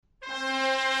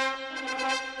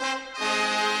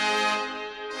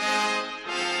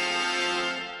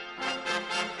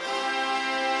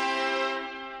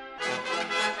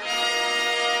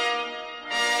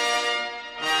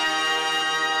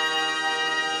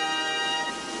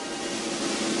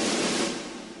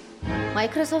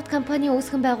Microsoft компани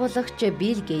үүсгэн байгуулагч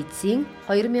Билл Гэйтсийн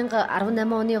 2018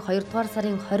 оны 2 дугаар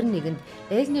сарын 21-нд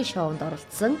Еллений шоунд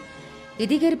оролцсон.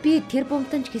 Эдгээр би тэр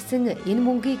бумтанч гэсэн энэ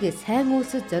мөнгийг сайн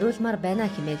үйлсэд зориулмаар байна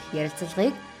хэмээх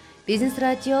ярилцлагыг Бизнес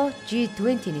радио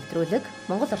G-20 нэвтрүүлэг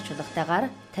Монгол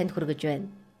орчуулгатайгаар танд хүргэж байна.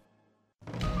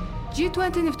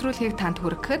 G-20 нэвтрүүлгийг танд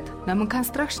хүргэхэд Номин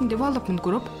Construction Development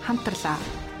Group хамтарлаа.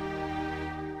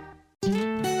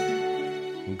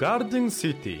 Garden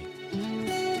City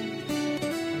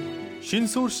Шин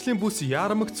сүршлийн бүс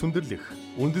яармагт цөндөрлөх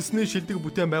үндэсний шилдэг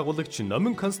бүтээн байгуулагч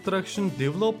Номин Construction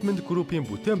Development Group-ийн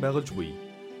бүтээн байгуулж буй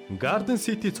Garden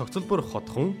City цогцлбор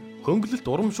хотхон хөнгөлөлт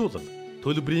урамшуулал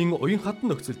төлбөрийн уян хатан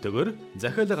нөхцөлтэйгээр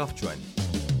захиалга авч байна.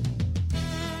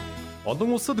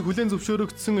 Олон улсад хүлээн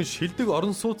зөвшөөрөгдсөн шилдэг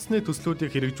орон сууцны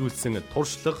төслүүдийг хэрэгжүүлсэн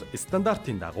туршлага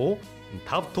стандартын дагуу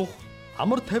 5 тух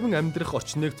амар тайван амьдрах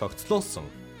орчныг цогцлуулсан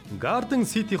Garden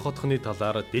City хотхны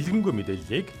талаар дэлгэнгүй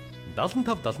мэдээллийг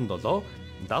 7577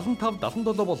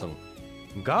 7577 болон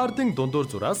Garden дундуур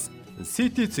зураас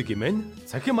City цэгмэн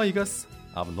цахим маягаас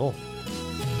авно.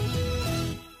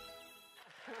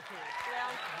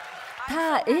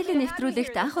 Та Эллен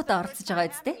нэвтрүүлэгт анх удаа оролцож байгаа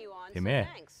үстэй? Тийм ээ.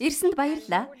 Ирсэнд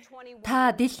баярлалаа.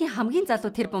 Та дэлхийн хамгийн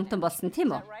залуу тэр бумтан болсон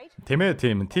тийм үү? Тийм ээ,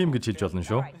 тийм гэж хэлж болно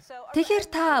шүү. Тэгэхээр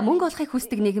та мөнгө олохыг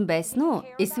хүсдэг нэгэн байсан уу?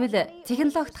 Эсвэл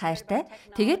технологид хайртай.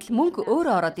 Тэгээд л мөнгө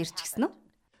өөрөө ороод ирчихсэн үү?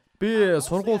 Би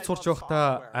сургууль сурч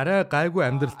байхдаа арай гайгүй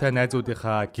амьдралтай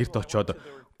найзуудынхаа гэрт очиод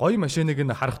гоё машиныг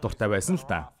нь харах дуртай байсан л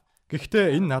та.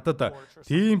 Гэхдээ энэ надад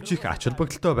тийм ч их ач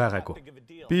холбогдолтой байгаагүй.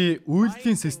 Би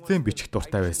үйлдлийн систем бичих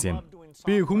дуртай байсан юм.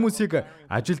 Би хүмүүсийг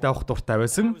ажилд авах дуртай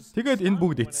байсан. Тэгээд энэ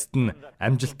бүгд эцэст нь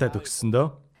амжилттай төгссөн дөө.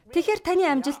 Тэгэхээр таны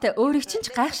амжилт өөрийг чинь ч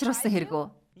гайхшруулсан хэрэг үү?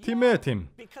 Тийм ээ, тийм.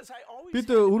 Бид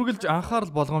үргэлж анхаарал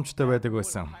болгоомжтой байдаг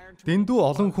байсан. Дэндүү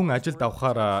олон хүн ажилд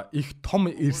авахаар их том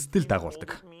эрсдэл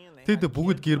дагуулдаг. Тэд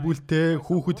бүгд гэр бүлтэй,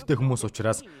 хүүхэдтэй хүмүүс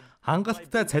учраас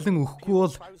хангалттай цалин өгөхгүй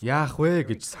бол яах вэ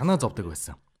гэж санаа зовдөг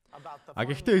байсан.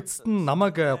 Гэхдээ эцэст нь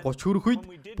намайг 30 хүрэх үед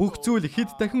бүх зүйл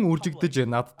хэд дахин үржигдэж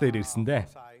над дээр ирсэн дээ.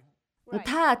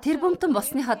 Та тэр бумтан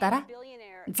болсныхоо дараа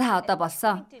за одоо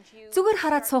болсон. Зүгээр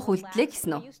хараад суух үлдлээ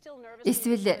гэсэн үү?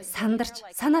 Эсвэл сандарч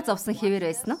санаа зовсон хэвээр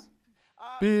байсан уу?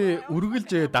 Би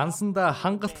үргэлж дансандаа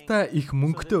хангалттай их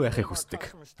мөнгөтэй байхыг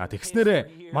хүсдэг.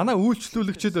 Тэгснээрээ манай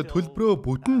үйлчлүүлэгчид төлбөрөө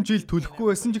бүдэн жил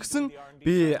төлөхгүй байсан ч гэсэн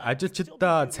би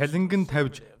ажилчдаа цалинган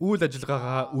тавьж үйл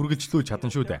ажиллагаагаа үргэлжлүүлж чадсан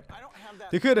шүү дээ.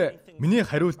 Тэгэхээр миний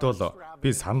хариулт бол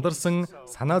би сандарсан,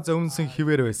 санаа зовсон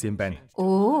хэвээр байсан юм байна.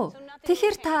 Оо,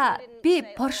 тэгэхээр та би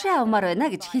Porsche авмаар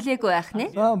байна гэж хэлээгүй байх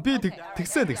нэ? Би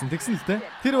тэгсэн л дээ.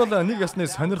 Тэр бол нэг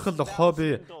ясны сонирхол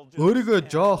хобби,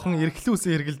 өөрийгөө жоохон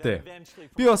эрхлүүлсэн хэрэгэлдэ.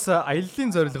 Би бас аяллаа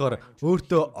зорилгоор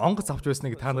өөртөө онгоц авч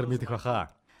байсныг та нар мэдэх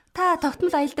байхаа. Та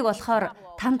тогтмол аялдаг болохоор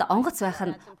танд онгоц байх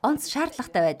нь онц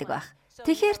шаардлагатай байдаг байх.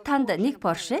 Тэгэхээр танд нэг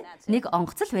Porsche, нэг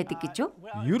онгоц л байдаг гэж үү?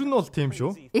 Ер нь бол тийм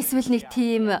шүү. Эсвэл нэг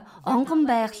тийм онгон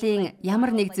байгалийн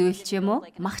ямар нэг зүйл ч юм уу?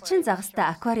 Махчин загастай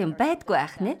аквариум байдгүй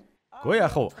байх нэ? Гүй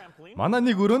яах вэ? Манай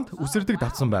нэг өрөөнд үсэрдэг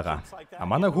давтсан байгаа.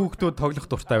 Манай хүүхдүүд тоглох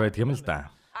дуртай байдаг юм л да.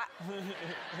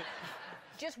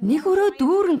 Нэг өрөө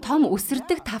дүүрэн том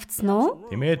үсэрдэг тавцсан уу?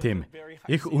 Тийм ээ, тийм.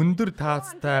 Их өндөр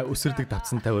таацтай үсэрдэг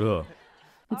давтсантай өрөө.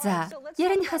 За,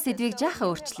 ярианыхаа сэдвийг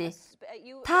жаахан өөрчлөе.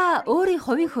 Та өөрийн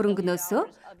хувийн хөрөнгнөөсөө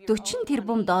 40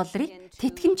 тэрбум долларыг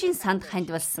тэтгэмжийн санд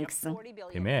хандвалсан гэсэн.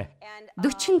 Тийм ээ.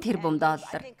 40 тэрбум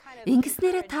доллар.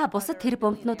 Ингэснээрээ та бусад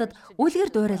тэрбумтнуудад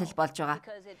үлгэр дуурайлал болж байгаа.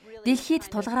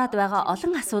 Дэлхийд тулгараад байгаа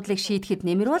олон асуудлыг шийдэхэд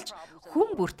нэмэр болж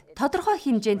хүн бүрт тодорхой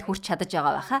хэмжээнд хүрч чадаж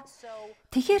байгаа байхаа.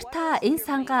 Тэгэхээр та энэ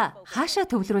сангаа хаашаа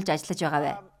төвлөрүүлж ажиллаж байгаа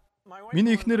вэ?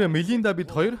 Миний эхнэр Мелинда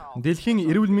бид хоёр дэлхийн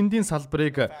эрүүл мэндийн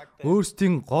салбарыг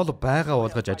өөрсдийн гол байга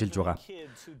болгож ажиллаж байгаа.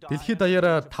 Дэлхийд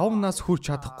даяараа 5 нас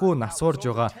хүрч чадахгүй нас орж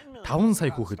байгаа 5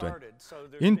 сая хүүхэд байна.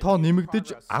 Энэ тоо нэмэгдэж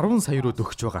 10 сая руу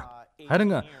дөхөж байгаа.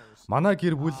 Харин манай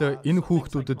гэр бүл энэ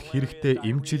хүүхдүүдэд хэрэгтэй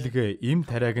эмчилгээ, эм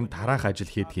тариаг нь тараах ажил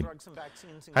хийдэг юм.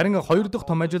 Харин хоёр дахь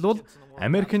том ажил бол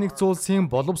Америк нэгдсэн улсын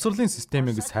боловсролын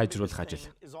системийг сайжруулах ажил.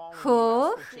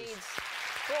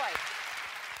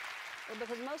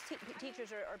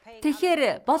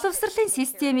 Тэгэхээр боловсролын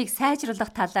системийг сайжруулах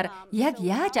талаар яг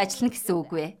яаж ажиллана гэсэн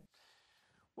үг вэ?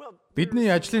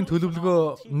 Бидний ажлын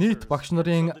төлөвлөгөө нийт багш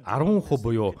нарын 10%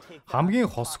 буюу хамгийн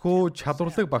хосгүй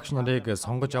чадварлаг багш нарыг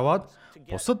сонгож аваад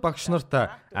бусад багш нарт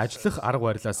ажиллах арга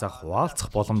барилаасаа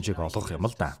хуваалцах боломжийг олгох юм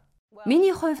л да.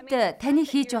 Миний хувьд таны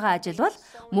хийж байгаа ажил бол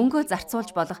мөнгөө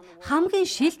зарцуулж болох хамгийн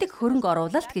шилдэг хөрөнгө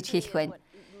оруулалт гэж хэлэх байна.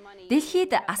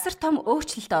 Дэлхийд асар том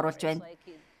өөрчлөлт оруулж байна.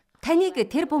 Таныг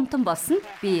тэр бумтан болсонд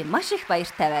би маш их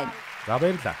баяртай байна. За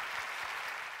баярлалаа.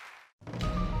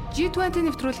 G-20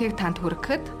 нэвтрүүлгийг танд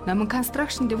хүргэхэд Намын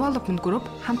Construction Development Group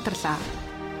хамтарлаа.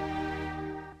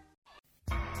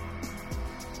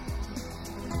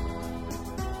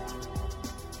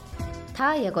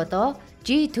 Та яг одоо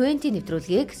G-20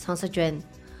 нэвтрүүлгийг сонсож байна.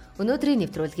 Өнөөдрийн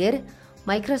нэвтрүүлгээр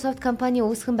Microsoft компани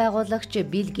үүсгэн байгуулагч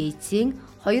Билл Гэйтсийн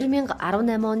 2018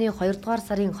 оны 2 дугаар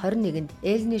сарын 21-нд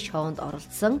Еллений шоунд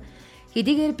оролцсон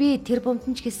хэдийгээр би тэр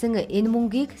бомтонч гэсэн энэ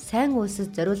мөнгийг сайн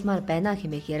үйлсэд зориулмаар байна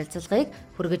хэмээх ярилцлагыг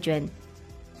хүргэж байна.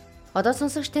 Одоо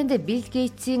сонсогч танд Билл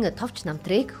Гэйтсийн товч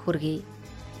намтрыг хүргэе.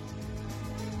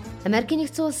 Америкийн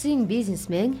нэгдсэн улсын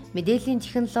бизнесмен, мэдээллийн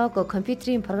технологи,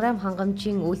 компьютерийн програм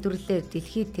хангамжийн үйлдвэрлэлээр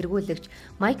дэлхийд тэргүүлэгч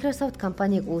Microsoft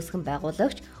компанийг үүсгэн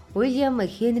байгуулагч Уильям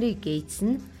Хенри Гэйтс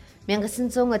нь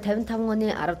 1955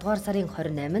 оны 10 дугаар сарын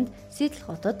 28-нд Сиэтл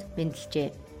хотод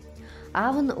мэндэлжээ.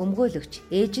 Аав нь өмгөөлөгч,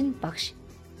 ээж нь багш.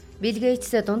 Билл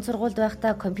Гэйтс дунд сургуульд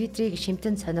байхдаа компьютерийг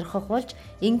шимтэн сонирхох болж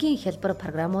энгийн хялбар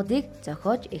програмуудыг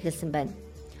зохиож эхэлсэн байна.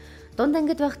 Дунд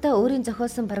ангид байхдаа өөрийн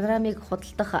зохиолсон програмыг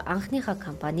худалдах анхныхаа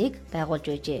компанийг байгуулж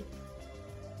байжээ.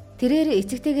 Тэрээр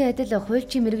эцэгтэйгээ адил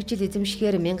хуульчийн мэргэжил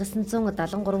эзэмшихээр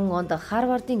 1973 онд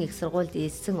Харвардын их сургуульд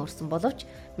эссэн орсон боловч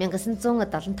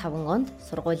 1975 онд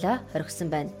сургуулаа хоригсон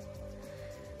байна.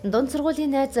 Дунд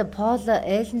сургуулийн найз Пол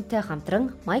Эллентэй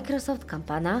хамтран Microsoft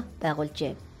компани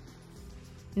байгуулжээ.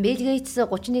 Билл Гэйтс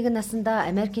 31 наснда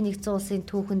Америкийн нэгдсэн улсын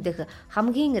түүхэн дэх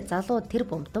хамгийн залуу тэр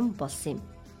бомтон болсон юм.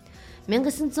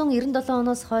 1997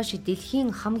 оноос хойш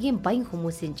дэлхийн хамгийн баян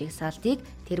хүмүүсийн жагсаалтыг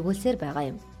тэргүүлсээр байгаа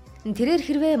юм. Тэрээр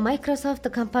хэрвээ Microsoft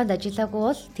компанид ажиллаагүй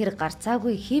бол тэр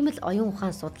гарцаагүй хиймэл оюун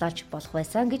ухаан судлаач болох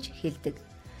байсан гэж хэлдэг.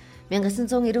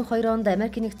 1992 онд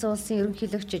Америкийн нэгдсэн улсын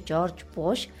ерөнхийлөгч Жорж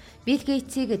Буш Билл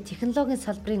Гэйтсийг технологийн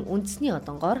салбарын үндэсний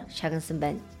одонгоор шагнасан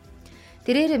байна.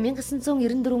 Тэрээр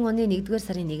 1994 оны 1-р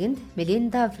сарын 1-нд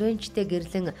Мелинда Френчтэй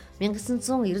гэрлэн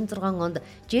 1996 онд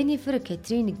Jennifer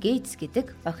Catherine Gates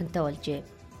гэдэг охинтой болжээ.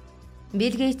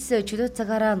 Билл Гэйтс чөлөө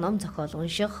цагаараа ном зохиол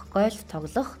унших, гольф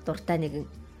тоглох дуртай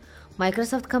нэгэн.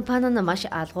 Microsoft компани нь маш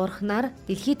алгуурхнаар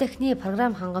дэлхийн дахны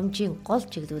програм хангамжийн гол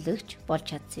чиглүүлэгч болж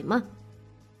чадсан юм а.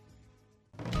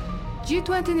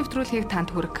 G-20 нэвтрүүлгийг танд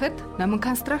хүргэхэд Намын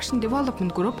Construction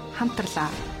Development Group хамтарлаа.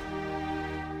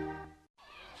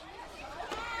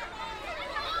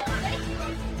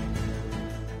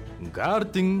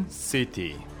 Garden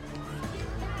City.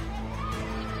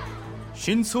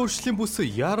 Шинэ суурьшлийн бүс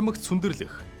яармагт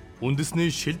сүндэрлэх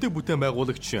үндэсний шилдэг бүтээн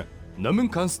байгуулагч Намын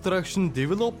Construction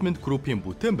Development Group-ийн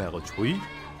бүтээн байгуулж буй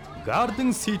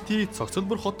Garden City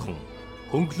цогцлбор хотхон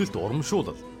хөнгөлөлт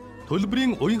урамшуулал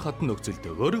төлбөрийн уян хатан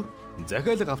нөхцөлтөөр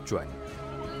захиалга авч байна.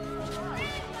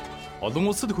 Олон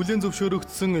улсад хүлээн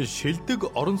зөвшөөрөгдсөн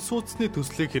шилдэг орон сууцны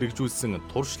төслийг хэрэгжүүлсэн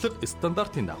туршлага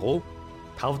стандартын дагуу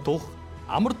 5 дух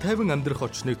амар тайван амьдрах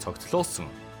очныг цогцлоосон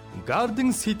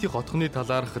Garden City хотхны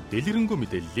талаарх дэлгэрэнгүй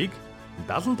мэдээллийг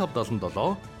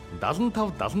 7577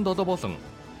 7577 болон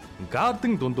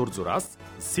Garden дундуур зураас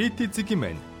City зэгийн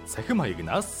мань цахим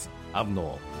хаягнаас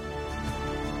авно.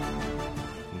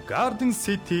 Garden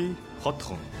City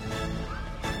хотхон.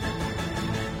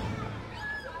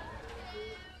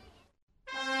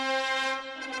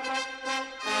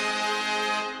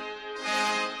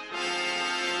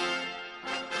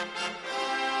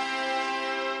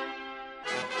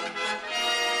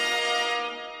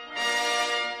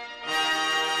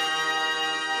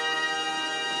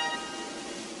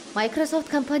 Microsoft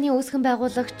компани үүсгэн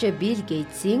байгуулагч Билл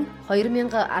Гэйтсийн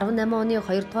 2018 оны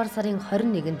 2 дугаар сарын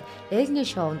 21-нд Еллений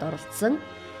шоунд оролцсон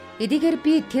хэдийгээр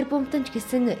би тэр бомтонч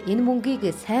гэсэн энэ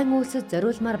мөнгийг сайн үйлсэд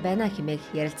зориулмаар байна хэмээх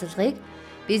ярилцлагыг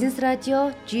Бизнес радио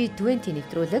G-20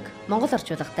 нэвтрүүлэг Монгол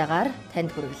орчуулагтайгаар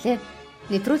танд хүргэлээ.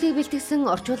 Нэвтрүүлгийг бэлтгэсэн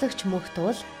орчуулагч Мөнх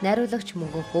Туул, найруулагч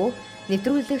Мөнгөнхөө,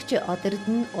 нэвтрүүлэгч Од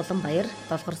Эрдэнэ Уланбаяр,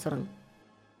 Долгор Сүрэн.